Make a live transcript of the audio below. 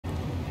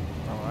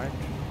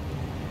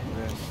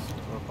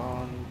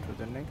to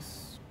the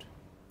next.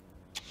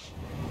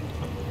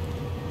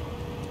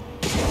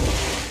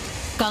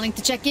 Calling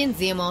to check in,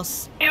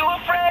 Ziamos. You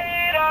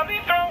afraid I'll be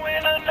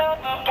throwing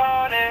another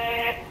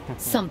party?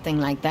 Something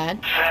like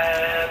that.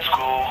 That's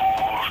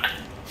gold.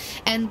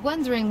 And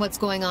wondering what's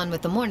going on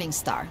with the Morning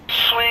Star.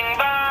 Swing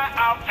by,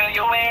 I'll fill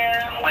you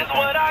in with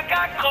what I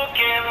got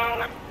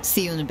cooking.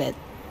 See you in a bit.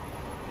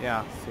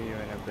 Yeah, see you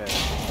in a bit.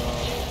 So,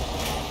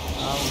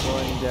 I'm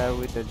going there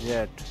with a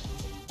jet.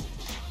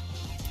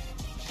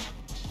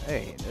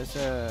 Hey, there's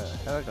a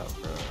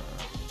helicopter.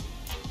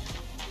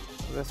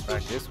 Let's try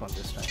this one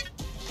this time.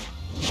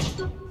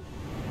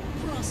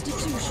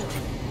 Prostitution.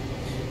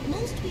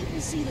 Most people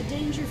see the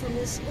danger from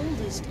this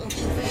oldest of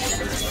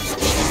professions.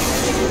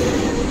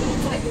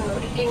 Flight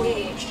mode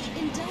engaged.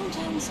 In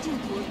downtown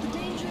Steelport, the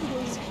danger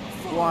was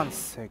far. 1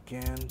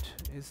 second.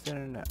 Is there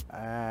an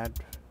ad?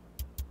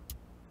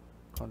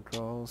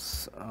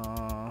 Controls.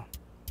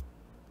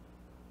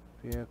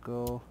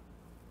 Vehicle.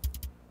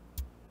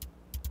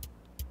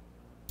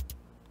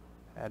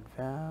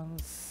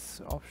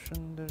 Advanced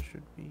option there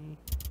should be.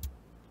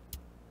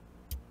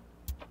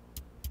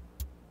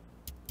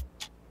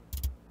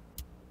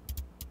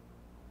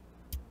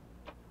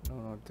 No,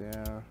 not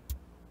there.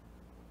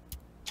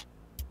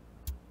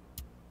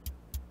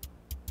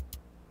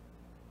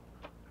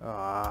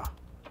 Ah.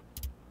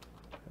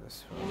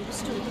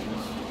 Understood. The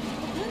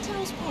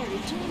penthouse party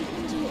turned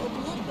into a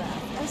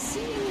bloodbath as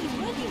seemingly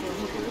regular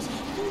hookers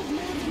pulled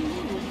more than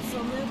liquid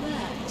from their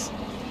bags.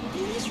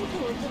 Police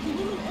report that the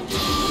women entered the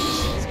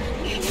premises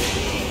with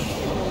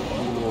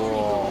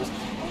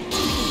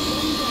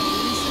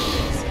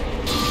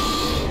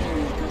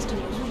the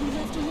customers will be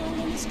left alone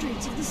on the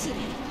streets of the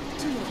city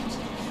tonight.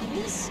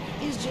 This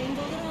is Jane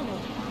Valderrama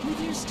with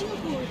your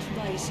Steelport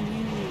Vice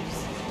News.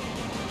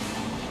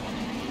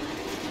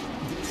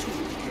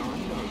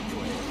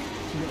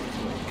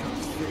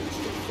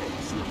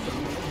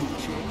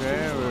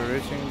 Okay, we're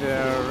reaching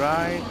there,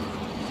 right?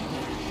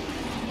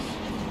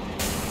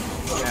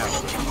 Yeah.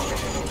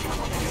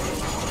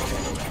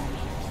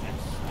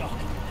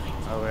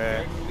 Okay.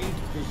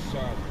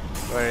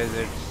 Where is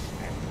it?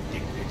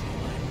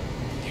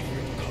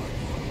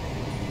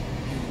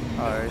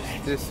 Oh,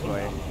 it's this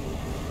way.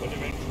 But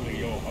eventually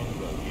your hunger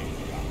will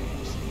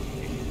rise.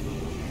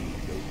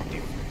 No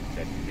different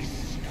than this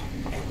stuff.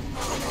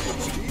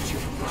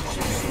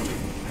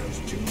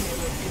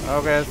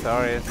 Okay,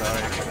 sorry.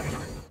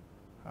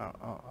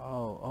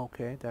 Oh,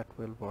 okay, that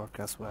will work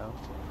as well.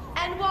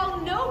 And while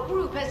no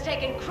group has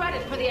taken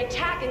credit for the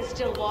attack in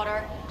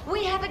Stillwater,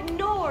 we have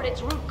ignored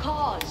its root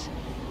cause.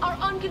 Our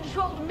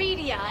uncontrolled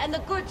media and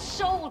the good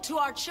soul to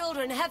our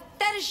children have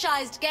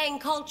fetishized gang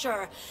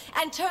culture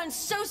and turned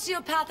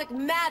sociopathic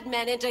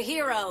madmen into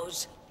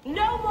heroes.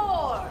 No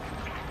more!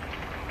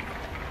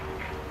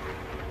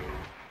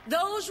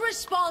 Those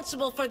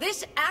responsible for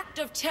this act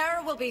of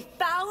terror will be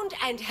found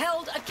and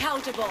held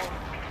accountable.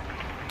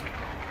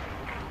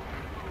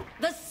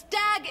 The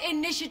Stag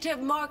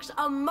Initiative marks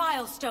a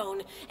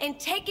milestone in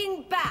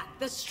taking back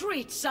the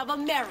streets of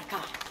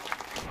America.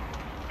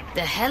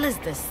 The hell is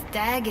the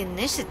Stag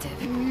Initiative?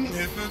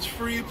 If it's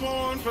free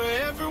porn for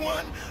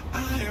everyone,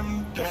 I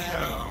am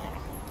down.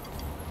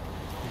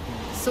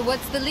 So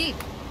what's the lead?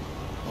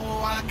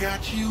 Oh, I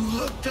got you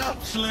hooked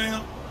up,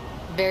 Slim.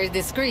 Very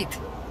discreet.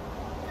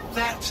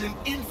 That's an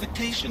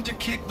invitation to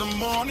kick the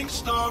Morning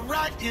Star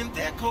right in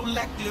their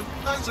collective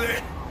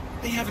pussy.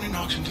 They having an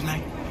auction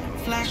tonight.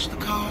 Flash the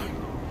card.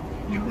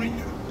 You ring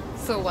it.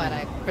 So what,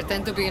 I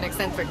pretend to be an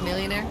eccentric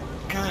millionaire?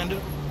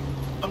 Kinda.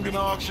 I'm gonna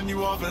auction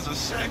you off as a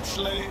sex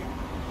slave.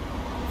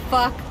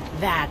 Fuck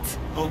that.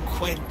 Oh,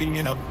 quit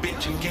being a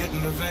bitch and get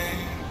in the van.